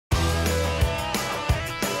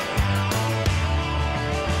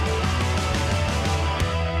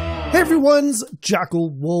Hey everyone's Jackal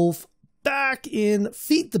Wolf back in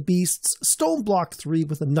Feed the Beasts Stoneblock 3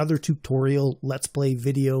 with another tutorial Let's Play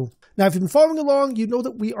video. Now if you've been following along, you know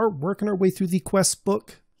that we are working our way through the quest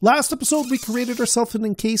book. Last episode we created ourselves an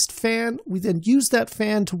encased fan. We then used that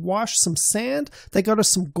fan to wash some sand. That got us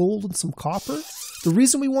some gold and some copper. The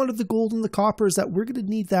reason we wanted the gold and the copper is that we're going to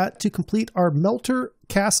need that to complete our Melter,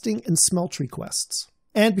 Casting, and Smeltry quests.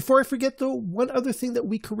 And before I forget though, one other thing that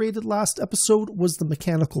we created last episode was the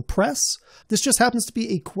mechanical press. This just happens to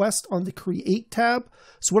be a quest on the Create tab.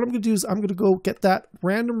 So what I'm going to do is I'm going to go get that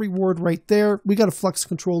random reward right there. We got a flux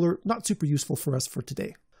controller, not super useful for us for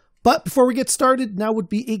today. But before we get started, now would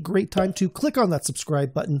be a great time to click on that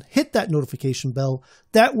subscribe button, hit that notification bell.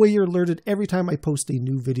 That way you're alerted every time I post a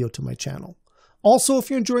new video to my channel. Also, if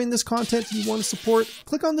you're enjoying this content and you want to support,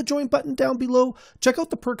 click on the join button down below. Check out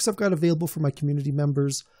the perks I've got available for my community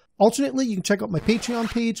members. Alternately, you can check out my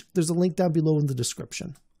Patreon page. There's a link down below in the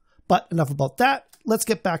description. But enough about that. Let's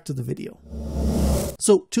get back to the video.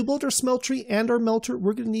 So to build our Smeltery and our Melter,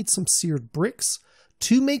 we're going to need some Seared Bricks.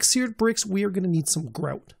 To make Seared Bricks, we are going to need some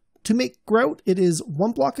Grout. To make Grout, it is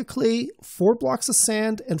 1 block of clay, 4 blocks of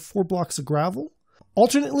sand, and 4 blocks of gravel.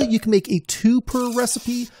 Alternately, you can make a 2 per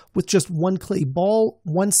recipe with just 1 clay ball,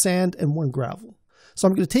 1 sand, and 1 gravel. So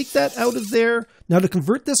I'm going to take that out of there. Now to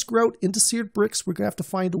convert this grout into Seared Bricks, we're going to have to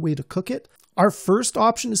find a way to cook it. Our first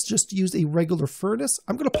option is just to use a regular furnace.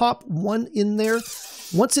 I'm going to pop 1 in there.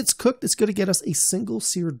 Once it's cooked, it's going to get us a single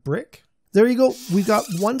seared brick. There you go. We've got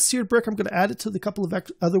 1 seared brick. I'm going to add it to the couple of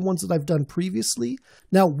other ones that I've done previously.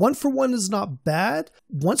 Now, 1 for 1 is not bad.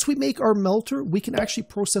 Once we make our melter, we can actually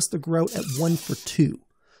process the grout at 1 for 2.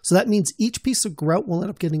 So that means each piece of grout will end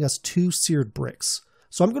up getting us 2 seared bricks.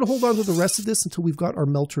 So I'm going to hold on to the rest of this until we've got our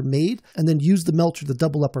melter made and then use the melter to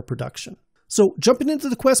double up our production. So jumping into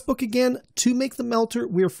the quest book again, to make the melter,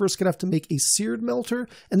 we are first going to have to make a seared melter,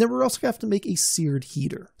 and then we're also going to have to make a seared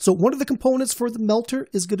heater. So one of the components for the melter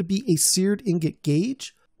is going to be a seared ingot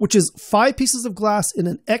gauge, which is 5 pieces of glass in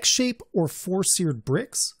an X shape or 4 seared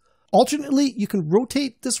bricks. Alternately, you can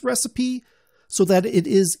rotate this recipe so that it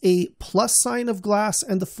is a plus sign of glass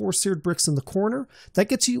and the 4 seared bricks in the corner. That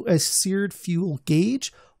gets you a seared fuel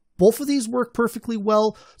gauge. Both of these work perfectly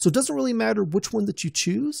well, so it doesn't really matter which one that you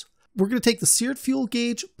choose. We're going to take the seared fuel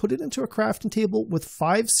gauge, put it into a crafting table with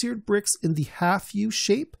 5 seared bricks in the half U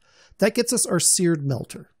shape. That gets us our seared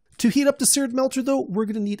melter. To heat up the seared melter though, we're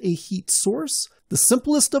going to need a heat source, the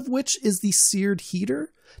simplest of which is the seared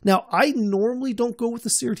heater. Now, I normally don't go with the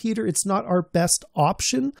seared heater. It's not our best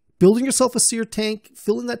option. Building yourself a seared tank,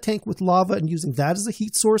 filling that tank with lava and using that as a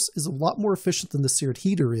heat source is a lot more efficient than the seared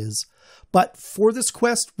heater is. But for this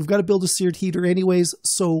quest, we've got to build a seared heater anyways,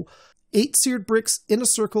 so 8 seared bricks in a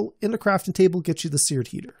circle in a crafting table gets you the seared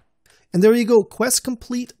heater. And there you go, quest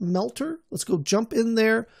complete melter. Let's go jump in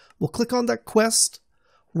there. We'll click on that quest.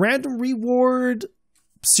 Random reward,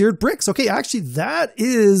 seared bricks. Okay, actually that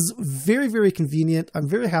is very, very convenient. I'm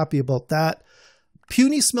very happy about that.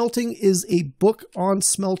 Puny Smelting is a book on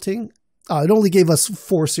smelting. It only gave us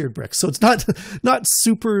 4 seared bricks, so it's not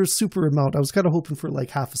super amount. I was kind of hoping for like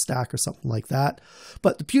half a stack or something like that.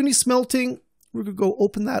 But the Puny Smelting, we're going to go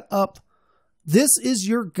open that up. This is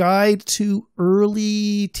your guide to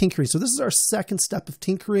early tinkering. So this is our second step of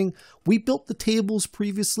tinkering. We built the tables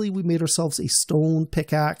previously. We made ourselves a stone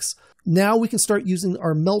pickaxe. Now we can start using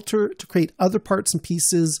our melter to create other parts and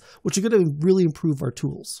pieces, which are going to really improve our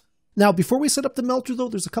tools. Now, before we set up the melter though,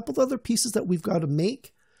 there's a couple of other pieces that we've got to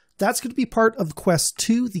make. That's going to be part of quest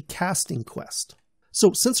 2, the casting quest.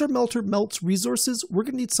 So since our melter melts resources, we're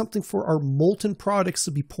going to need something for our molten products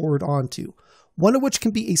to be poured onto. One of which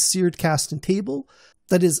can be a seared casting table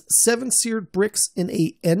that is 7 seared bricks in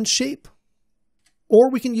a N shape. Or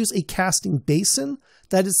we can use a casting basin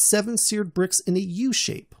that is 7 seared bricks in a U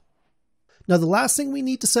shape. Now the last thing we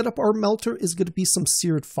need to set up our melter is going to be some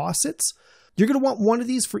seared faucets. You're going to want one of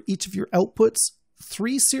these for each of your outputs.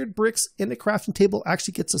 3 seared bricks in a crafting table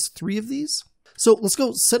actually gets us 3 of these. So let's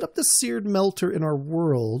go set up the seared melter in our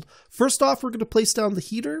world. First off, we're going to place down the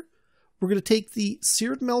heater. We're going to take the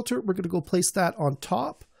seared melter. We're going to go place that on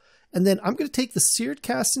top. And then I'm going to take the seared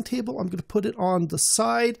casting table. I'm going to put it on the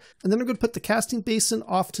side. And then I'm going to put the casting basin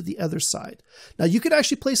off to the other side. Now you could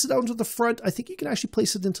actually place it out into the front. I think you can actually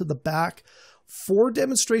place it into the back. For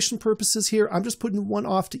demonstration purposes here, I'm just putting one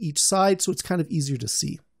off to each side so it's kind of easier to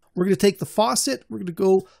see. We're going to take the faucet. We're going to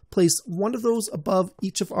go place one of those above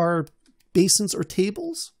each of our basins or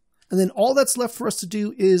tables. And then all that's left for us to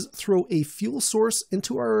do is throw a fuel source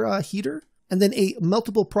into our heater and then a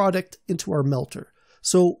meltable product into our melter.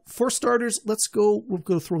 So for starters, we're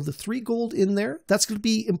going to throw the 3 gold in there. That's going to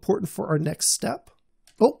be important for our next step.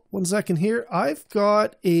 Oh, 1 second here. I've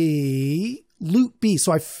got a loot B.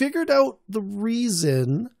 So I figured out the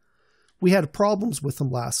reason we had problems with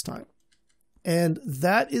them last time. And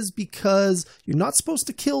that is because you're not supposed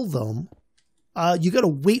to kill them. You got to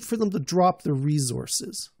wait for them to drop their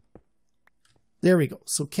resources. There we go.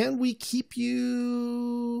 So can we keep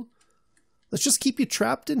you... Let's just keep you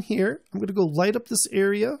trapped in here. I'm going to go light up this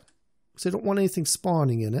area because I don't want anything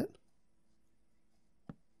spawning in it.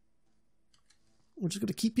 We're just going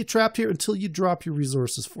to keep you trapped here until you drop your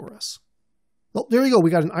resources for us. Oh, there we go.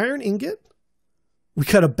 We got an iron ingot. We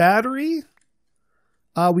got a battery.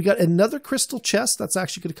 We got another crystal chest. That's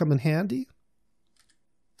actually going to come in handy.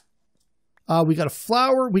 We got a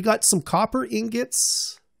flower. We got some copper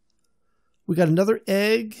ingots. We got another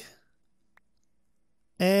egg.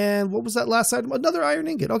 And what was that last item? Another iron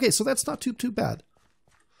ingot. Okay, so that's not too bad.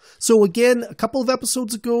 So again, a couple of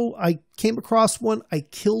episodes ago, I came across one. I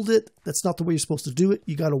killed it. That's not the way you're supposed to do it.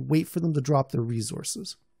 You got to wait for them to drop their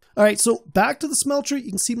resources. All right, so back to the smelter. You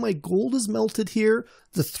can see my gold is melted here.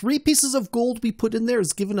 The 3 pieces of gold we put in there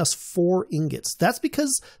has given us 4 ingots. That's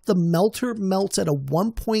because the melter melts at a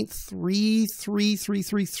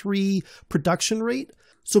 1.33333 production rate.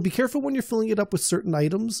 So be careful when you're filling it up with certain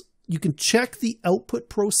items. You can check the output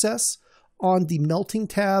process on the melting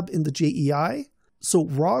tab in the JEI. So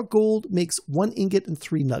raw gold makes 1 ingot and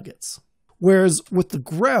 3 nuggets. Whereas with the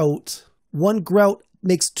grout, 1 grout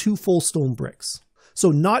makes 2 full stone bricks.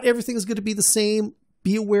 So not everything is going to be the same.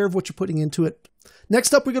 Be aware of what you're putting into it.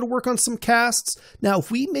 Next up, we're going to work on some casts. Now,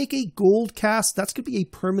 if we make a gold cast, that's going to be a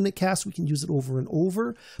permanent cast. We can use it over and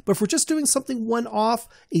over. But if we're just doing something one-off,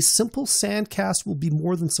 a simple sand cast will be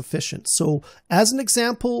more than sufficient. So as an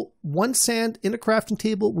example, 1 sand in a crafting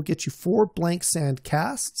table will get you 4 blank sand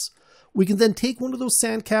casts. We can then take one of those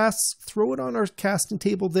sand casts, throw it on our casting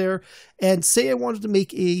table there, and say I wanted to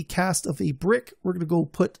make a cast of a brick. We're going to go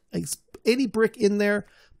put any brick in there,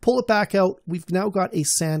 pull it back out. We've now got a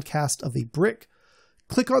sand cast of a brick.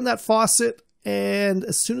 Click on that faucet, and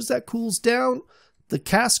as soon as that cools down, the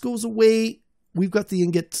cast goes away. We've got the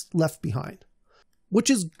ingot left behind, which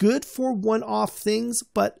is good for one-off things,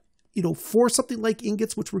 but for something like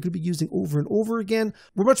ingots, which we're going to be using over and over again,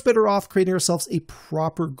 we're much better off creating ourselves a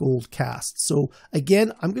proper gold cast. So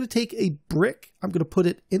again, I'm going to take a brick, I'm going to put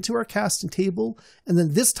it into our casting table, and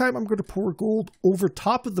then this time I'm going to pour gold over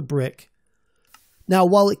top of the brick. Now,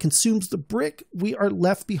 while it consumes the brick, we are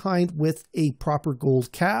left behind with a proper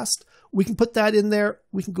gold cast. We can put that in there.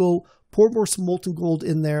 We can go pour some molten gold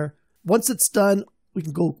in there. Once it's done, we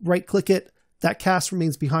can go right-click it. That cast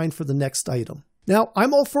remains behind for the next item. Now,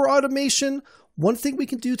 I'm all for automation. One thing we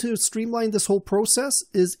can do to streamline this whole process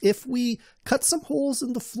is if we cut some holes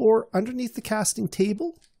in the floor underneath the casting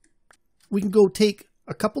table, we can go take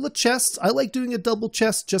a couple of chests. I like doing a double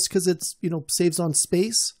chest just because it's, saves on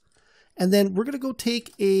space. And then we're going to go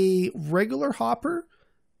take a regular hopper,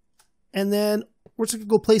 and then we're just going to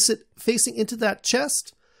go place it facing into that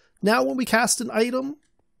chest. Now, when we cast an item,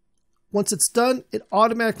 once it's done, it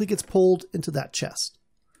automatically gets pulled into that chest.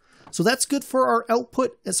 So that's good for our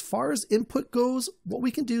output. As far as input goes, what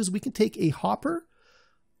we can do is we can take a hopper.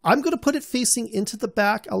 I'm going to put it facing into the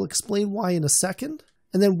back. I'll explain why in a second.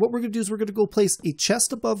 And then what we're going to do is we're going to go place a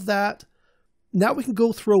chest above that. Now we can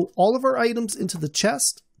go throw all of our items into the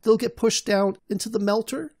chest. They'll get pushed down into the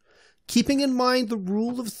melter. Keeping in mind the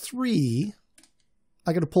rule of 3,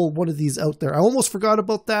 I got to pull one of these out there. I almost forgot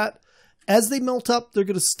about that. As they melt up, they're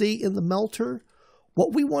going to stay in the melter.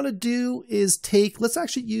 What we want to do is let's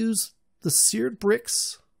actually use the Seared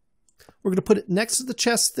Bricks. We're going to put it next to the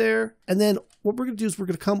chest there. And then what we're going to do is we're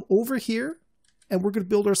going to come over here and we're going to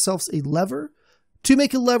build ourselves a lever. To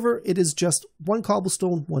make a lever, it is just 1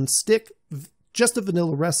 cobblestone, 1 stick, just a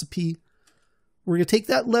vanilla recipe. We're going to take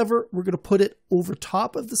that lever, we're going to put it over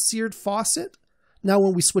top of the seared faucet. Now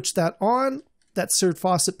when we switch that on, that seared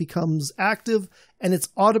faucet becomes active and it's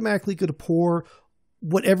automatically going to pour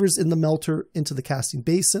whatever's in the melter into the casting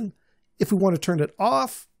basin. If we want to turn it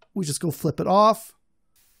off, we just go flip it off.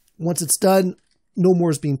 Once it's done, no more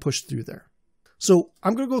is being pushed through there. So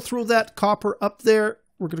I'm going to go throw that copper up there.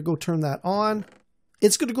 We're going to go turn that on.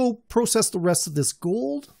 It's going to go process the rest of this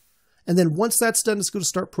gold. And then once that's done, it's going to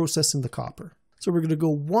start processing the copper. So we're going to go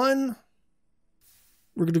 1,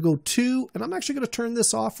 we're going to go 2, and I'm actually going to turn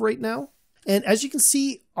this off right now. And as you can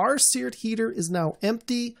see, our seared heater is now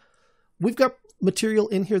empty. We've got material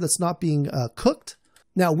in here that's not being cooked.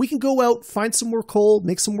 Now we can go out, find some more coal,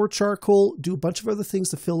 make some more charcoal, do a bunch of other things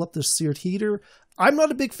to fill up this seared heater. I'm not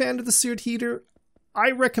a big fan of the seared heater. I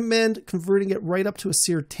recommend converting it right up to a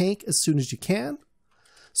seared tank as soon as you can.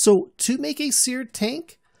 So to make a seared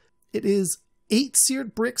tank, it is 8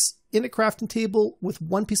 seared bricks in a crafting table with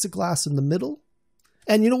one piece of glass in the middle.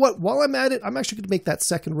 And you know what? While I'm at it, I'm actually going to make that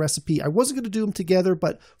second recipe. I wasn't going to do them together,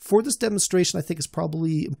 but for this demonstration, I think it's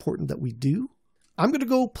probably important that we do. I'm going to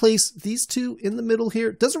go place these two in the middle here.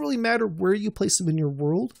 It doesn't really matter where you place them in your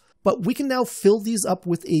world, but we can now fill these up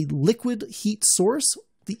with a liquid heat source,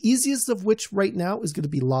 the easiest of which right now is going to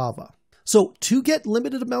be lava. So to get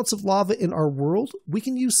limited amounts of lava in our world, we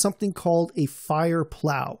can use something called a fire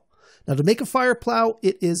plow. Now to make a fire plow,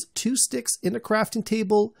 it is 2 sticks in a crafting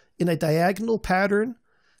table in a diagonal pattern.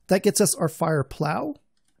 That gets us our fire plow.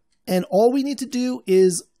 And all we need to do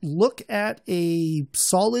is look at a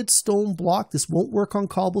solid stone block. This won't work on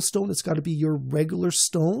cobblestone. It's got to be your regular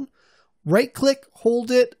stone. Right click,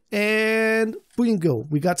 hold it, and bingo,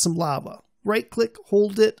 we got some lava. Right click,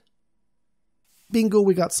 hold it. Bingo,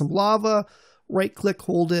 we got some lava. Right click,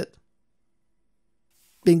 hold it.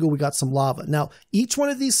 Bingo, we got some lava. Now, each one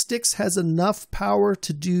of these sticks has enough power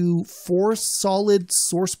to do 4 solid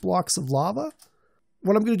source blocks of lava.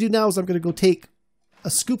 What I'm going to do now is I'm going to go take a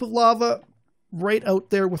scoop of lava right out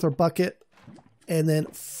there with our bucket, and then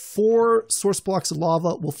 4 source blocks of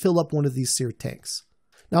lava will fill up one of these seared tanks.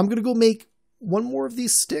 Now I'm going to go make 1 more of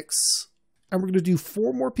these sticks, and we're going to do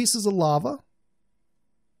 4 more pieces of lava.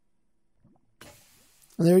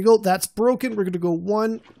 And there we go. That's broken. We're going to go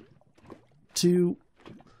 1, 2,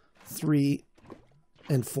 3,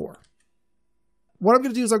 and 4. What I'm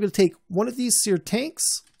going to do is I'm going to take one of these seared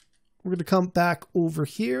tanks. We're going to come back over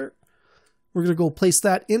here. We're going to go place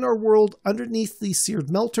that in our world underneath the Seared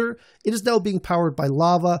Melter. It is now being powered by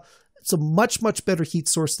lava. It's a much, much better heat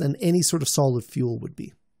source than any sort of solid fuel would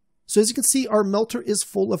be. So as you can see, our melter is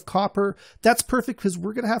full of copper. That's perfect because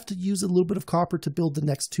we're going to have to use a little bit of copper to build the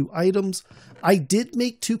next 2 items. I did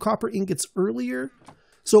make 2 copper ingots earlier.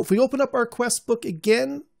 So if we open up our quest book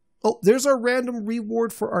again, oh, there's our random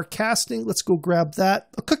reward for our casting. Let's go grab that.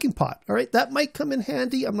 A cooking pot. All right, that might come in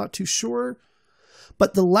handy. I'm not too sure.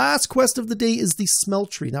 But the last quest of the day is the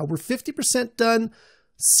Smeltery. Now we're 50% done.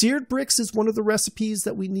 Seared Bricks is one of the recipes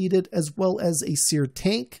that we needed, as well as a seared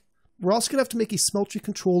tank. We're also going to have to make a Smeltery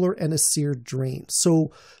controller and a seared drain.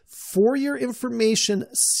 So for your information,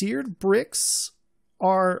 Seared Bricks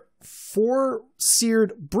are 4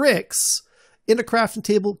 seared bricks in a crafting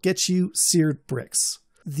table gets you seared bricks.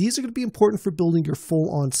 These are going to be important for building your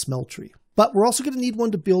full-on Smeltery. But we're also going to need one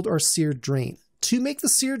to build our seared drain. To make the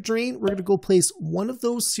seared drain, we're going to go place one of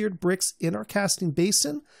those seared bricks in our casting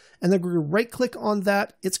basin, and then we're going to right click on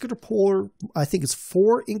that. It's going to pour, I think it's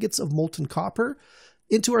 4 ingots of molten copper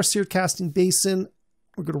into our seared casting basin.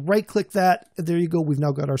 We're going to right click that, and there you go. We've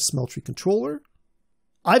now got our Smeltery controller.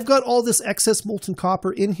 I've got all this excess molten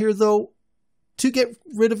copper in here though. To get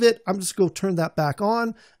rid of it, I'm just going to turn that back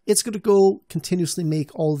on. It's going to go continuously make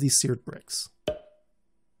all of these seared bricks.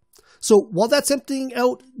 So while that's emptying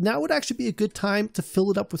out, now would actually be a good time to fill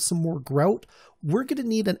it up with some more grout. We're going to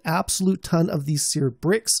need an absolute ton of these seared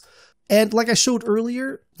bricks. And like I showed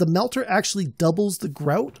earlier, the melter actually doubles the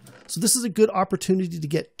grout. So this is a good opportunity to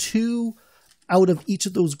get 2 out of each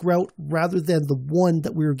of those grout rather than the 1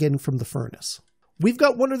 that we were getting from the furnace. We've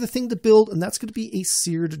got one other thing to build, and that's going to be a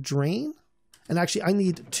seared drain. And actually I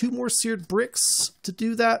need 2 more seared bricks to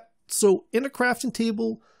do that. So in a crafting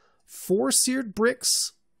table, 4 seared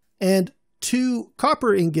bricks and 2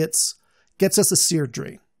 copper ingots gets us a seared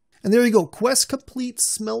drain. And there you go, quest complete,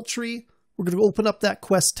 Smeltery. We're going to open up that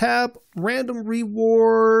quest tab, random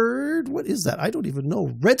reward. What is that? I don't even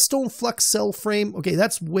know. Redstone flux cell frame. Okay,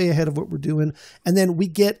 that's way ahead of what we're doing. And then we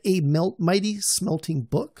get a mighty smelting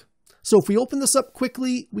book. So if we open this up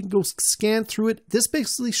quickly, we can go scan through it. This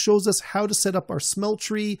basically shows us how to set up our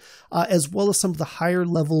Smeltery, as well as some of the higher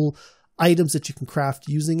level items that you can craft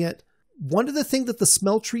using it. One of the things that the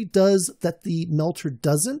Smeltery does that the Melter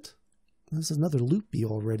doesn't, there's another loot bee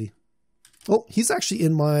already. Oh, he's actually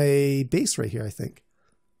in my base right here, I think.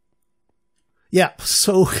 Yeah,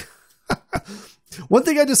 so one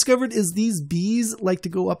thing I discovered is these bees like to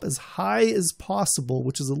go up as high as possible,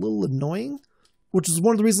 which is a little annoying, which is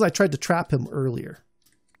one of the reasons I tried to trap him earlier.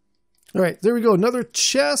 All right, there we go. Another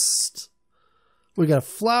chest. We got a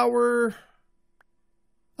flower.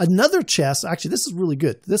 Another chest. Actually, this is really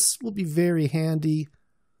good. This will be very handy.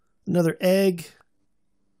 Another egg.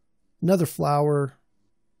 Another flower.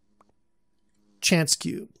 Chance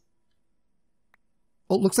cube.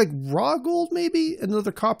 Oh, it looks like raw gold maybe.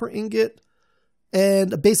 Another copper ingot.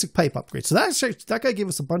 And a basic pipe upgrade. So that guy gave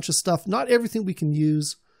us a bunch of stuff. Not everything we can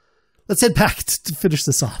use. Let's head back to finish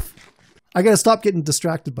this off. I gotta stop getting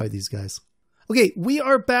distracted by these guys. Okay, we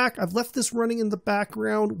are back. I've left this running in the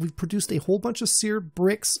background. We've produced a whole bunch of seared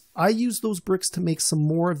bricks. I use those bricks to make some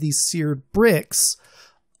more of these seared bricks.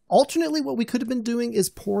 Alternately, what we could have been doing is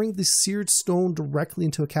pouring the seared stone directly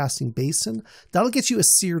into a casting basin. That'll get you a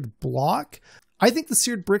seared block. I think the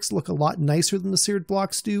seared bricks look a lot nicer than the seared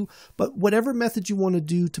blocks do, but whatever method you want to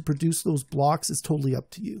do to produce those blocks is totally up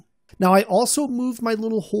to you. Now, I also moved my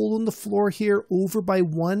little hole in the floor here over by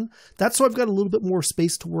 1. That's so I've got a little bit more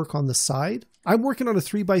space to work on the side. I'm working on a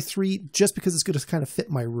 3x3 just because it's going to kind of fit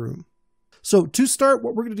my room. So to start,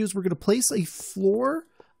 what we're going to do is we're going to place a floor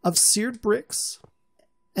of seared bricks,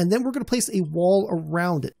 and then we're going to place a wall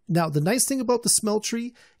around it. Now, the nice thing about the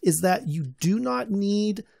Smeltery is that you do not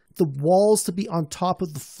need the walls to be on top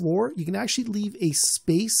of the floor. You can actually leave a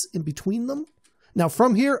space in between them. Now,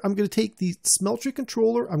 from here, I'm going to take the Smeltery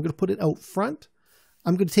controller. I'm going to put it out front.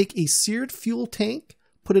 I'm going to take a seared fuel tank,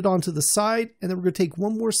 put it onto the side, and then we're going to take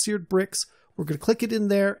one more seared bricks. We're going to click it in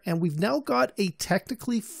there, and we've now got a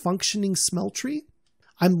technically functioning Smeltery.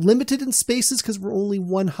 I'm limited in spaces because we're only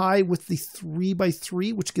 1 high with the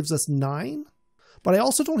 3x3, which gives us 9. But I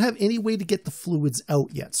also don't have any way to get the fluids out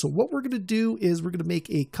yet. So what we're going to do is we're going to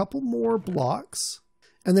make a couple more blocks,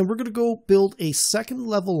 and then we're going to go build a second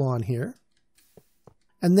level on here.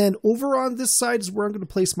 And then over on this side is where I'm going to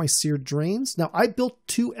place my seared drains. Now, I built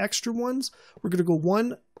 2 extra ones. We're going to go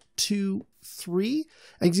 1, 2, 3.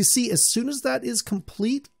 And as you see, as soon as that is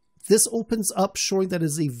complete, this opens up showing that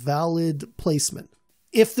is a valid placement.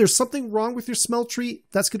 If there's something wrong with your Smeltery,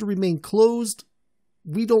 that's going to remain closed.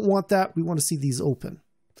 We don't want that. We want to see these open.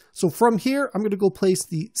 So from here, I'm going to go place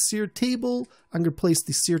the seared table. I'm going to place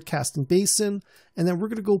the seared casting basin. And then we're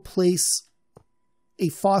going to go place a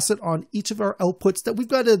faucet on each of our outputs that we've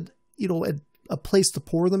got a place to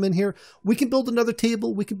pour them in here. We can build another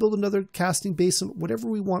table. We can build another casting basin, whatever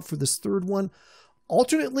we want for this third one.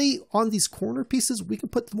 Alternately, on these corner pieces, we can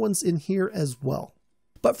put the ones in here as well.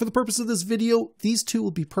 But for the purpose of this video, these 2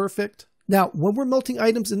 will be perfect. Now, when we're melting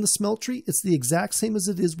items in the Smeltery, it's the exact same as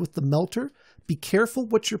it is with the Melter. Be careful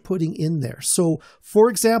what you're putting in there. So, for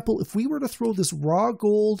example, if we were to throw this raw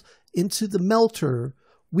gold into the Melter,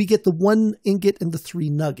 we get the 1 ingot and the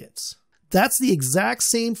 3 nuggets. That's the exact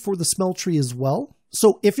same for the Smeltery as well.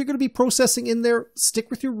 So if you're going to be processing in there,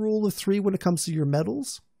 stick with your rule of 3 when it comes to your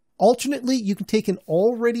metals. Alternately, you can take an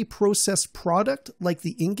already processed product like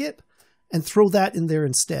the ingot and throw that in there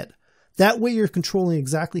instead. That way you're controlling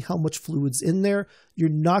exactly how much fluid's in there. You're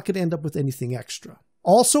not going to end up with anything extra.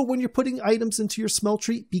 Also, when you're putting items into your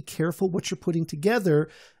Smeltery, be careful what you're putting together.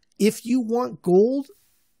 If you want gold,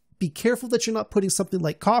 be careful that you're not putting something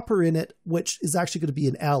like copper in it, which is actually going to be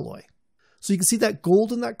an alloy. So you can see that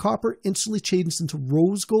gold and that copper instantly changes into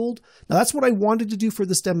rose gold. Now that's what I wanted to do for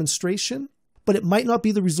this demonstration, but it might not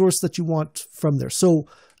be the resource that you want from there. So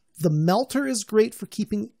the Melter is great for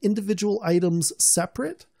keeping individual items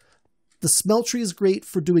separate. The Smeltery is great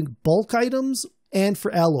for doing bulk items and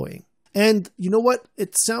for alloying. And you know what?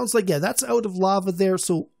 It sounds like, yeah, that's out of lava there.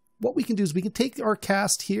 So what we can do is we can take our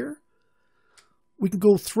cast here. We can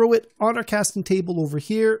go throw it on our casting table over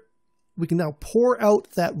here. We can now pour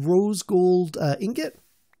out that rose gold ingot.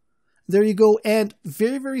 There you go. And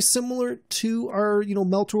very, very similar to our,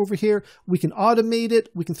 Melter over here. We can automate it.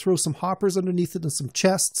 We can throw some hoppers underneath it and some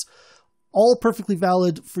chests. All perfectly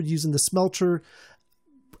valid for using the Smelter.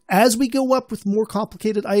 As we go up with more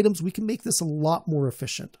complicated items, we can make this a lot more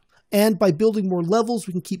efficient. And by building more levels,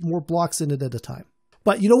 we can keep more blocks in it at a time.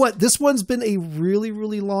 But you know what? This one's been a really,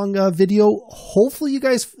 really long video. Hopefully you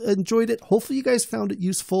guys enjoyed it. Hopefully you guys found it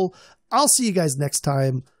useful. I'll see you guys next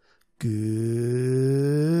time. Goodbye.